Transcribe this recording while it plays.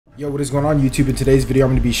Yo, what is going on YouTube? In today's video,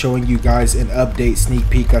 I'm going to be showing you guys an update sneak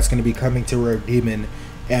peek that's going to be coming to Rare Demon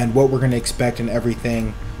and what we're going to expect and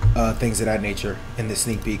everything, things of that nature in the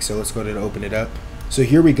sneak peek. So let's go ahead and open it up. So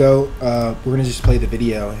here we go. We're going to just play the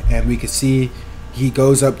video and we can see he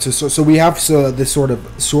goes up to, so we have this sort of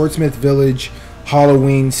Swordsmith Village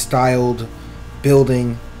Halloween styled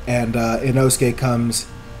building, and Inosuke comes,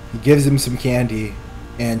 he gives him some candy,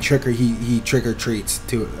 and he trick or treats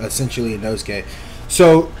to essentially Inosuke.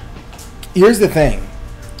 So here's the thing.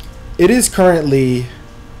 It is currently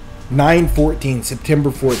 9/14, September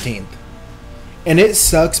 14th. And it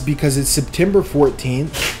sucks because it's September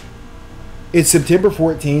 14th. It's September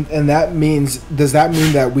 14th, and that means, does that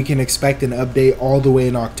mean that we can expect an update all the way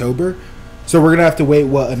in October? So we're going to have to wait,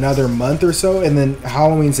 what, another month or so? And then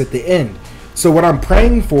Halloween's at the end. So what I'm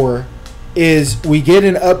praying for is we get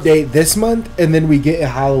an update this month, and then we get a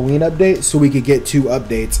Halloween update, so we could get two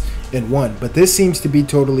updates in one. But this seems to be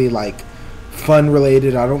totally like fun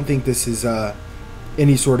related. I don't think this is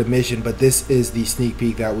any sort of mission, but this is the sneak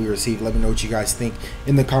peek that we received. Let me know what you guys think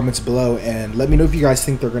in the comments below, and let me know if you guys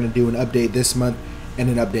think they're going to do an update this month and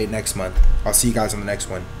an update next month. I'll see you guys on the next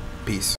one. Peace.